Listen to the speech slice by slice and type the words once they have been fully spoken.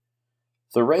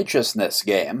The Righteousness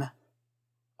Game,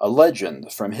 A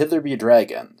Legend from Hither Be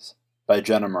Dragons by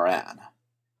Jenna Moran.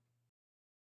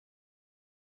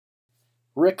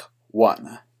 Rick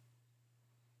 1.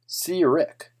 See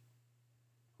Rick.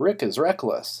 Rick is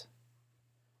reckless.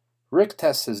 Rick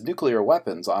tests his nuclear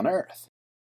weapons on Earth.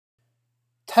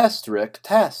 Test, Rick,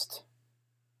 test.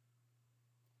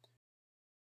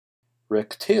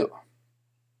 Rick 2.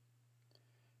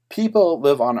 People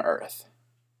live on Earth.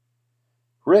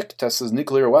 Rick tests his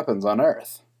nuclear weapons on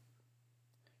Earth.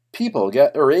 People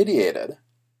get irradiated.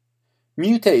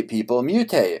 Mutate, people,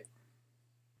 mutate.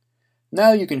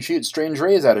 Now you can shoot strange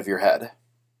rays out of your head.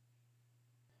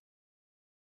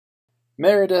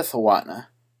 Meredith 1.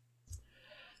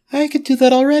 I could do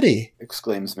that already,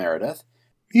 exclaims Meredith.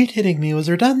 Mutating me was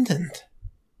redundant.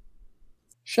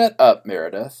 Shut up,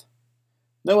 Meredith.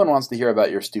 No one wants to hear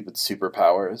about your stupid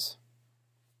superpowers.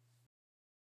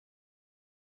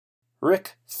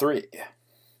 Rick 3.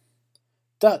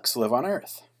 Ducks live on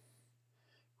Earth.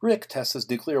 Rick tests his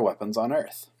nuclear weapons on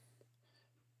Earth.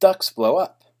 Ducks blow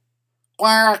up.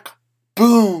 Quack!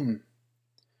 Boom!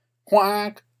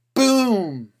 Quack!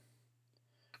 Boom!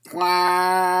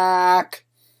 Quack!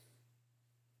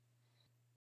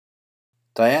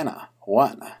 Diana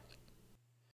 1.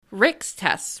 Rick's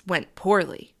tests went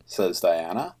poorly, says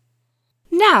Diana.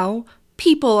 Now,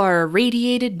 people are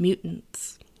irradiated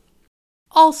mutants.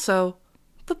 Also,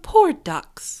 the poor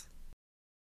ducks.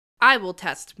 I will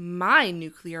test my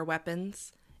nuclear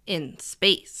weapons in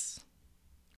space.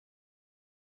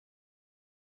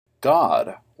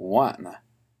 God 1.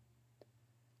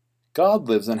 God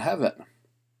lives in heaven.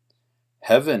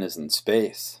 Heaven is in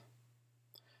space.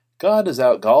 God is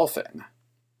out golfing.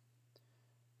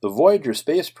 The Voyager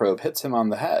space probe hits him on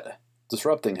the head,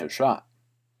 disrupting his shot.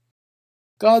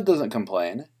 God doesn't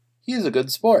complain. He's a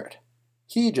good sport.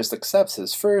 He just accepts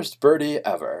his first birdie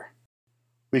ever.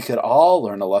 We could all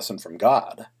learn a lesson from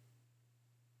God.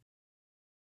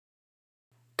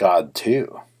 God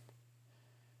 2.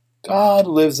 God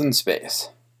lives in space.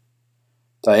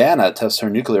 Diana tests her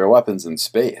nuclear weapons in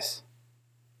space.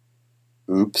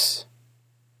 Oops.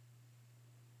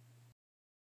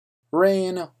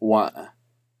 Rain 1.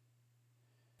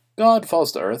 God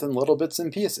falls to Earth in little bits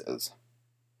and pieces.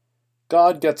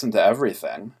 God gets into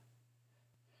everything.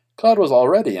 God was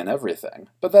already in everything,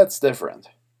 but that's different.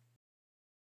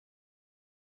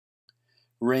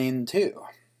 Rain 2.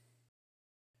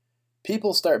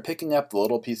 People start picking up the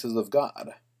little pieces of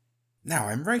God. Now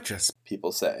I'm righteous,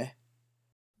 people say.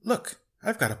 Look,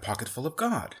 I've got a pocket full of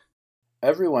God.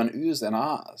 Everyone oohs and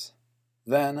ahs.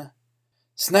 Then,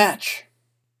 snatch!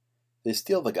 They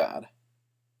steal the God.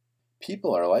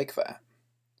 People are like that.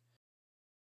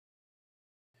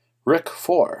 Rick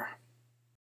 4.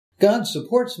 God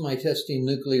supports my testing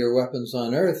nuclear weapons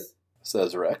on Earth,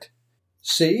 says Rick.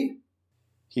 See?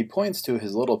 He points to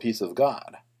his little piece of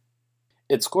God.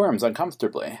 It squirms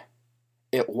uncomfortably.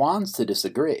 It wants to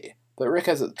disagree, but Rick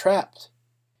has it trapped.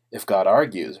 If God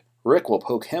argues, Rick will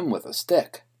poke him with a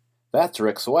stick. That's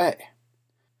Rick's way.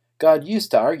 God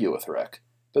used to argue with Rick,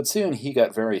 but soon he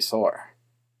got very sore.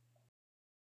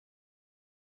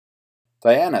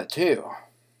 Diana 2.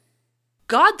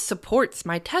 God supports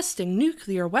my testing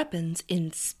nuclear weapons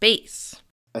in space,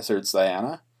 asserts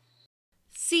Diana.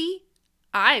 See,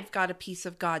 I've got a piece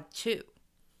of God too.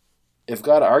 If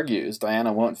God argues,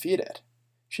 Diana won't feed it.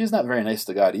 She's not very nice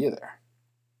to God either.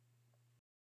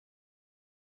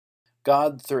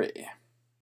 God 3.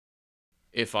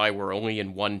 If I were only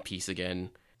in one piece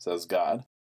again, says God,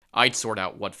 I'd sort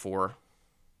out what for.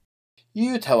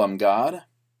 You tell him, God.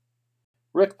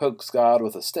 Rick pokes God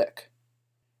with a stick.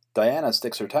 Diana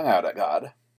sticks her tongue out at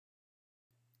God.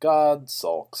 God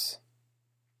sulks.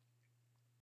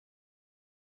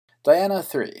 Diana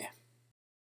 3.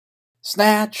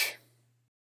 Snatch!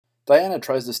 Diana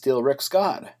tries to steal Rick's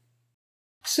God.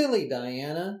 Silly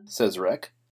Diana, says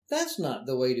Rick. That's not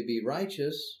the way to be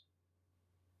righteous.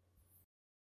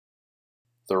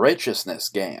 The Righteousness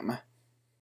Game.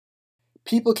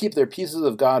 People keep their pieces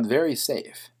of God very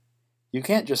safe. You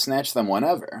can't just snatch them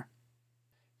whenever.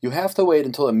 You have to wait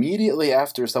until immediately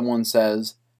after someone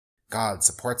says, God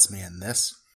supports me in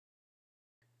this.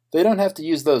 They don't have to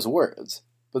use those words,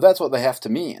 but that's what they have to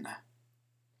mean.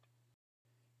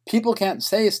 People can't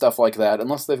say stuff like that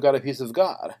unless they've got a piece of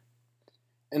God.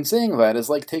 And saying that is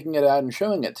like taking it out and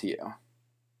showing it to you.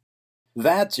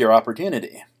 That's your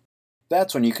opportunity.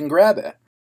 That's when you can grab it.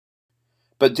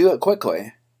 But do it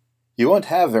quickly. You won't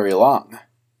have very long.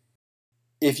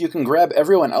 If you can grab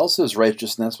everyone else's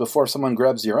righteousness before someone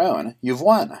grabs your own, you've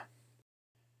won.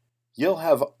 You'll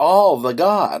have all the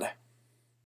God.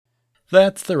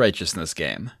 That's the Righteousness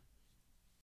Game.